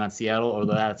in betting on Seattle,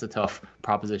 although that's a tough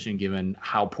proposition given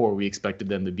how poor we expected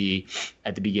them to be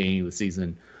at the beginning of the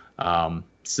season. And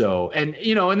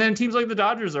then teams like the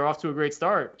Dodgers are off to a great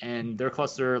start, and their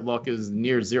cluster luck is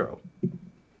near 0.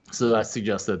 So that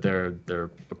suggests that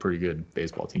they're a pretty good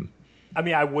baseball team. I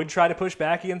mean, I would try to push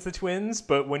back against the Twins,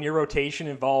 but when your rotation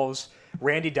involves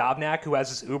Randy Dobnak, who has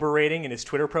this Uber rating in his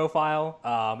Twitter profile,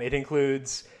 it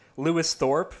includes Lewis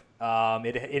Thorpe,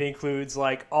 it includes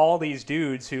all these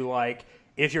dudes who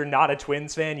if you're not a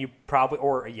Twins fan, you probably,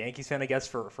 or a Yankees fan, I guess,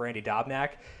 for Randy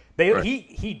Dobnak. Right.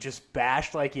 He just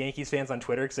bashed Yankees fans on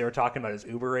Twitter because they were talking about his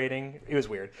Uber rating. It was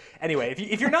weird. Anyway,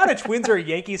 if you're not a Twins or a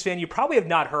Yankees fan, you probably have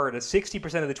not heard of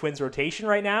 60% of the Twins rotation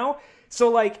right now. So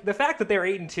the fact that they're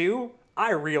 8-2,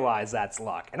 I realize that's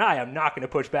luck, and I am not going to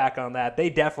push back on that. They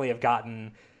definitely have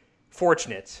gotten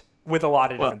fortunate with a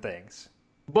lot of different things.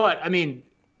 But I mean,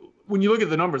 when you look at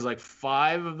the numbers,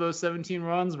 5 of those 17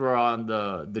 runs were on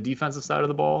the defensive side of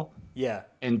the ball. Yeah.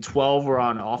 And 12 were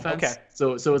on offense. Okay.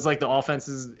 So it's the offense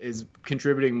is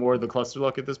contributing more to the cluster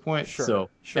luck at this point. Sure.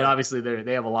 And obviously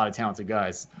they have a lot of talented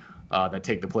guys that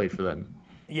take the plate for them.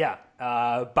 Yeah.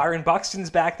 Byron Buxton's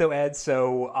back though, Ed,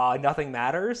 so nothing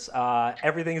matters.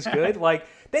 Everything's good.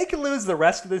 They could lose the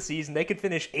rest of the season. They could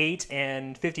finish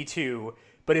 8-52,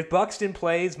 but if Buxton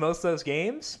plays most of those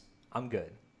games, I'm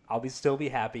good. I'll still be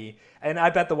happy. And I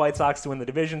bet the White Sox to win the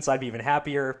division, so I'd be even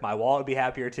happier. My wallet would be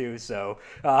happier too, so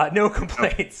no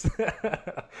complaints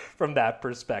from that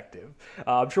perspective.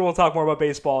 I'm sure we'll talk more about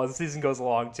baseball as the season goes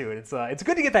along too. And it's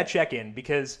good to get that check-in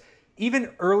because even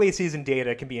early season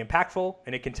data can be impactful,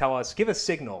 and it can give us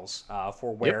signals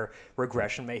for where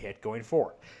regression may hit going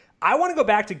forward. I want to go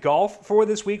back to golf for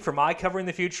this week for my covering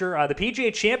the future. The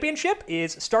PGA Championship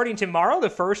is starting tomorrow, the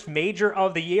first major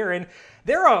of the year, and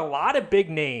there are a lot of big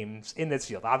names in this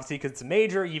field. Obviously, because it's a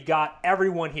major, you've got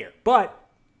everyone here. But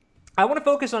I want to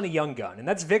focus on a young gun, and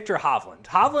that's Viktor Hovland.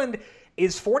 Hovland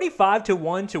is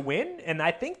 45-1 to win, and I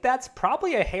think that's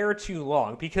probably a hair too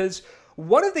long because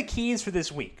one of the keys for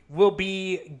this week will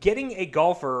be getting a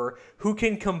golfer who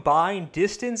can combine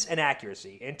distance and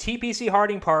accuracy. And TPC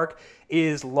Harding Park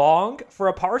is long for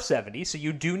a par 70, so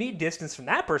you do need distance from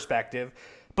that perspective.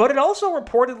 But it also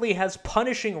reportedly has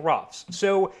punishing roughs.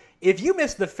 So if you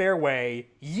miss the fairway,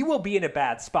 you will be in a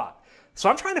bad spot. So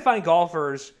I'm trying to find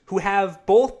golfers who have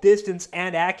both distance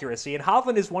and accuracy, and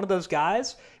Hovland is one of those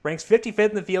guys. Ranks 55th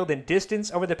in the field in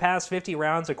distance over the past 50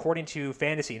 rounds, according to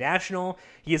Fantasy National.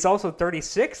 He is also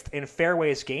 36th in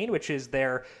fairways gained, which is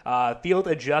their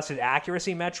field-adjusted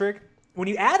accuracy metric. When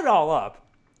you add it all up,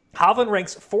 Hovland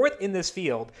ranks 4th in this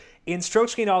field in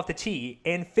strokes gained off the tee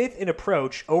and 5th in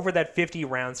approach over that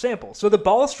 50-round sample. So the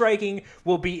ball striking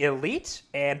will be elite,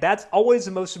 and that's always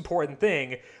the most important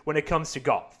thing when it comes to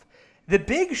golf. The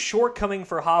big shortcoming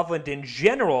for Hovland in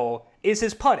general is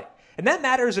his putting. And that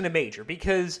matters in a major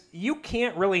because you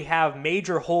can't really have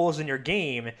major holes in your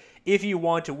game if you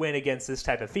want to win against this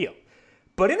type of field.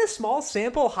 But in a small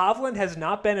sample, Hovland has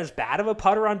not been as bad of a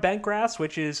putter on bent grass,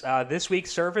 which is this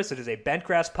week's surface. It is a bent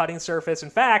grass putting surface. In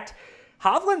fact,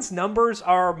 Hovland's numbers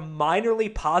are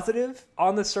minorly positive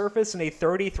on the surface in a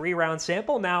 33-round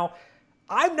sample. Now,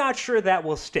 I'm not sure that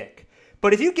will stick.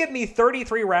 But if you give me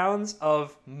 33 rounds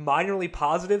of minorly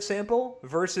positive sample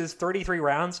versus 33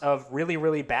 rounds of really,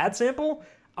 really bad sample,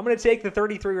 I'm going to take the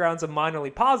 33 rounds of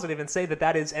minorly positive and say that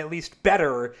that is at least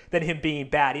better than him being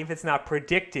bad, even if it's not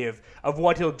predictive of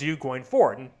what he'll do going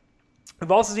forward. And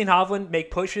we've also seen Hovland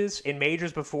make pushes in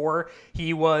majors before.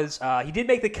 He did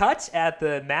make the cut at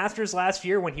the Masters last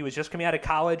year when he was just coming out of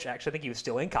college. Actually, I think he was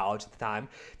still in college at the time.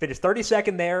 Finished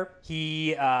 32nd there.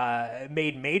 He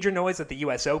made major noise at the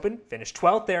U.S. Open. Finished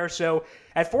 12th there. So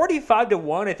at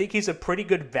 45-1, I think he's a pretty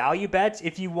good value bet.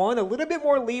 If you want a little bit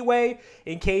more leeway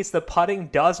in case the putting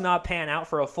does not pan out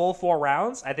for a full 4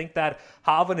 rounds, I think that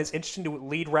Hovland is interesting to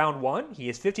lead round 1. He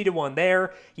is 50-1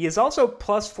 there. He is also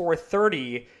plus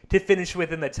 430 to finish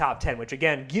within the top 10, which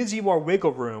again gives you more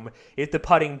wiggle room if the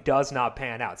putting does not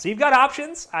pan out. So you've got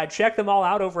options. I check them all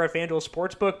out over at FanDuel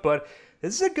Sportsbook, but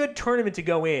this is a good tournament to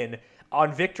go in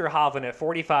on Viktor Hovland at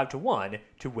 45-1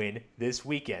 to win this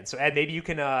weekend. So Ed, maybe you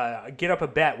can get up a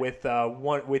bet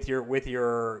with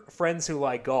your friends who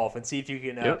like golf and see if you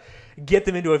can get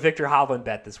them into a Viktor Hovland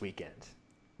bet this weekend.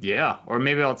 Yeah, or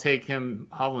maybe I'll take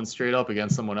Hovland straight up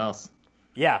against someone else.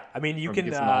 Yeah, I mean you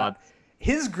can.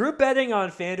 His group betting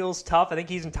on FanDuel's tough. I think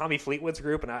he's in Tommy Fleetwood's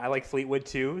group, and I like Fleetwood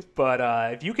too.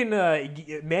 But if you can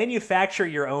manufacture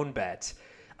your own bet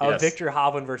of Viktor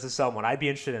Hovland versus someone, I'd be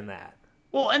interested in that.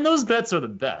 Well, and those bets are the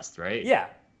best, right? Yeah.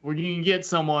 Where you can get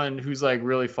someone who's like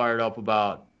really fired up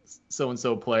about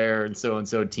so-and-so player and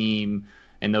so-and-so team,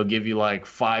 and they'll give you like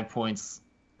 5 points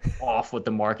off what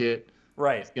the market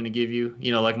is going to give you.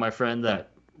 You know, like my friend that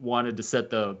wanted to set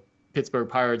the Pittsburgh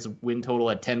Pirates win total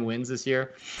at 10 wins this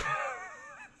year.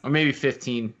 Or maybe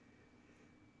 15.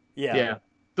 Yeah.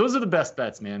 Those are the best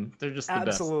bets, man. They're just the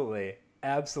best.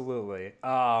 Absolutely.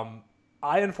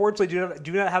 I unfortunately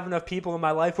do not have enough people in my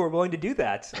life who are willing to do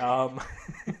that. I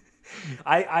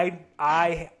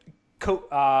don't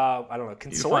know,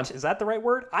 consort, is that the right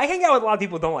word? I hang out with a lot of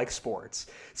people who don't like sports.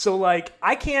 So like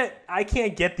I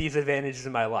can't get these advantages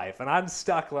in my life, and I'm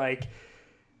stuck like,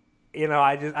 you know,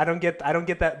 I don't get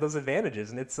those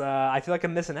advantages, and it's I feel like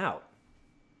I'm missing out.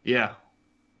 Yeah.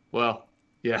 Well,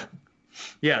 yeah.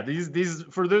 Yeah, these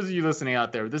for those of you listening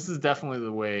out there, this is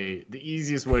definitely the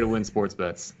easiest way to win sports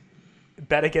bets.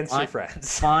 Bet against your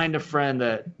friends. Find a friend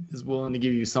that is willing to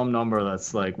give you some number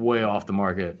that's like way off the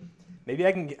market.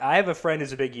 Maybe I have a friend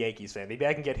who's a big Yankees fan. Maybe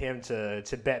I can get him to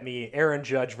bet me Aaron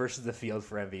Judge versus the field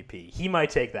for MVP. He might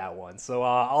take that one. So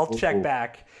I'll check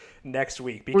back next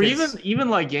week. Or even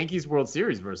like Yankees World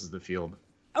Series versus the field.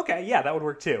 Okay, yeah, that would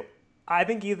work too. I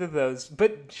think either of those,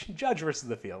 but Judge versus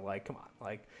the field, like, come on,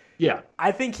 like. Yeah.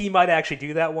 I think he might actually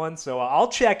do that one, so I'll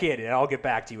check in and I'll get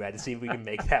back to you, Ed, to see if we can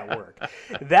make that work.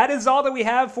 That is all that we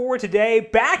have for today.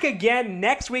 Back again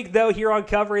next week, though, here on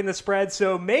Covering the Spread,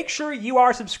 so make sure you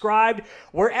are subscribed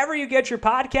wherever you get your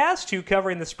podcast to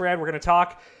Covering the Spread. We're going to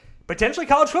talk potentially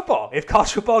college football. If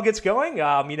college football gets going,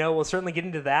 we'll certainly get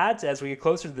into that as we get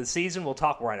closer to the season. We'll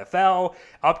talk more NFL,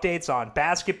 updates on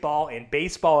basketball and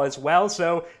baseball as well.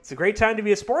 So it's a great time to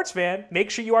be a sports fan. Make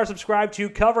sure you are subscribed to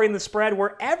Covering the Spread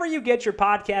wherever you get your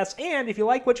podcasts. And if you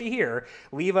like what you hear,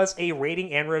 leave us a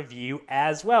rating and review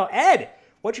as well. Ed,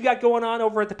 what you got going on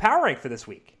over at the Power Rank for this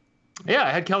week? Yeah, I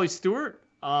had Kelly Stewart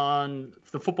on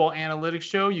the Football Analytics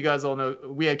Show. You guys all know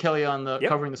we had Kelly on the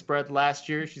Covering the Spread last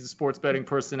year. She's a sports betting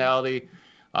personality.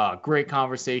 Great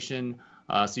conversation.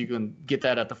 So you can get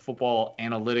that at the Football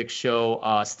Analytics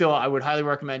Show. Still, I would highly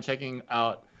recommend checking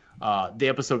out the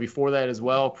episode before that as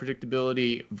well,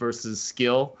 predictability versus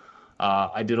skill.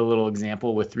 I did a little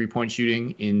example with three-point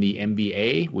shooting in the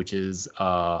NBA, which is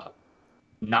not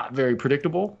very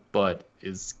predictable, but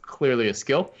is clearly a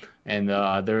skill. And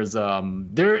there's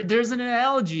an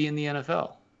analogy in the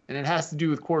NFL, and it has to do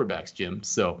with quarterbacks, Jim.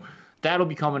 So that'll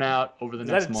be coming out over the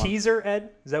next month. Is that a teaser, Ed?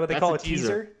 Is that what they call a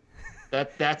teaser?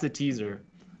 That's a teaser,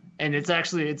 and it's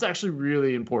actually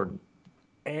really important.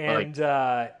 And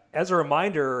as a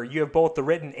reminder, you have both the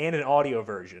written and an audio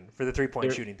version for the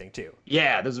 3-point shooting thing too.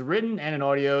 Yeah, there's a written and an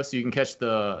audio, so you can catch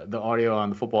the audio on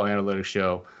the Football Analytics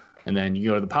Show, and then you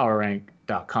go to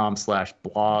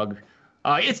thepowerrank.com/blog.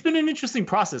 It's been an interesting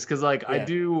process because I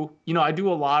do a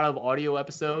lot of audio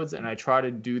episodes, and I try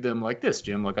to do them like this,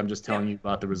 Jim. Like I'm just telling you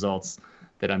about the results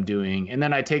that I'm doing, and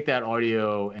then I take that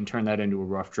audio and turn that into a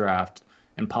rough draft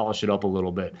and polish it up a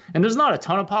little bit. And there's not a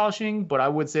ton of polishing, but I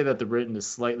would say that the written is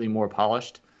slightly more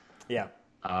polished. Yeah.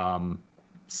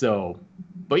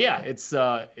 But yeah, it's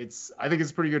I think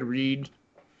it's a pretty good read,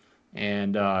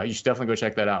 and you should definitely go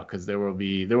check that out because there will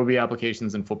be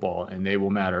applications in football, and they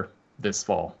will matter this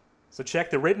fall. So check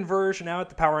the written version out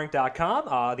at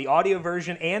thepowerrank.com, the audio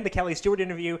version and the Kelly Stewart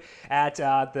interview at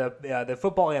the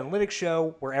Football Analytics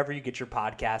Show, wherever you get your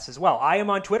podcasts as well. I am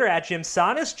on Twitter at Jim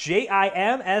Sannes,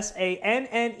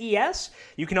 JimSannes.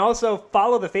 You can also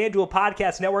follow the FanDuel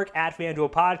Podcast Network at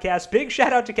FanDuel Podcast. Big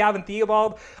shout out to Calvin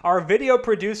Theobald, our video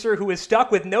producer, who is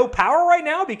stuck with no power right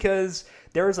now because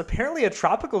there is apparently a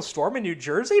tropical storm in New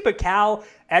Jersey, but Cal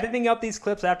editing up these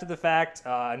clips after the fact.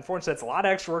 Unfortunately, it's a lot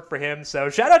of extra work for him. So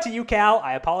shout out to you, Cal.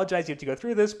 I apologize you have to go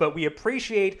through this, but we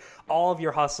appreciate all of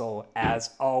your hustle as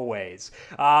always.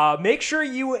 Make sure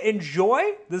you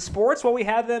enjoy the sports while we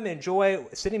have them. Enjoy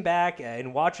sitting back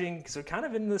and watching, because we're kind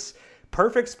of in this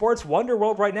perfect sports wonder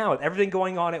world right now with everything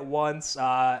going on at once.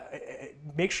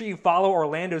 Make sure you follow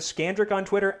Orlando Scandrick on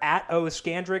Twitter at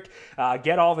Scandrick.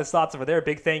 Get all of his thoughts over there.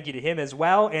 Big thank you to him as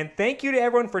well. And thank you to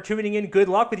everyone for tuning in. Good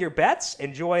luck with your bets.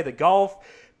 Enjoy the golf,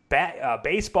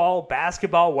 baseball,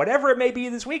 basketball, whatever it may be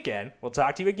this weekend. We'll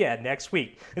talk to you again next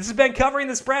week. This has been Covering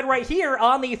the Spread right here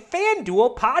on the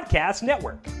FanDuel Podcast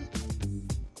Network.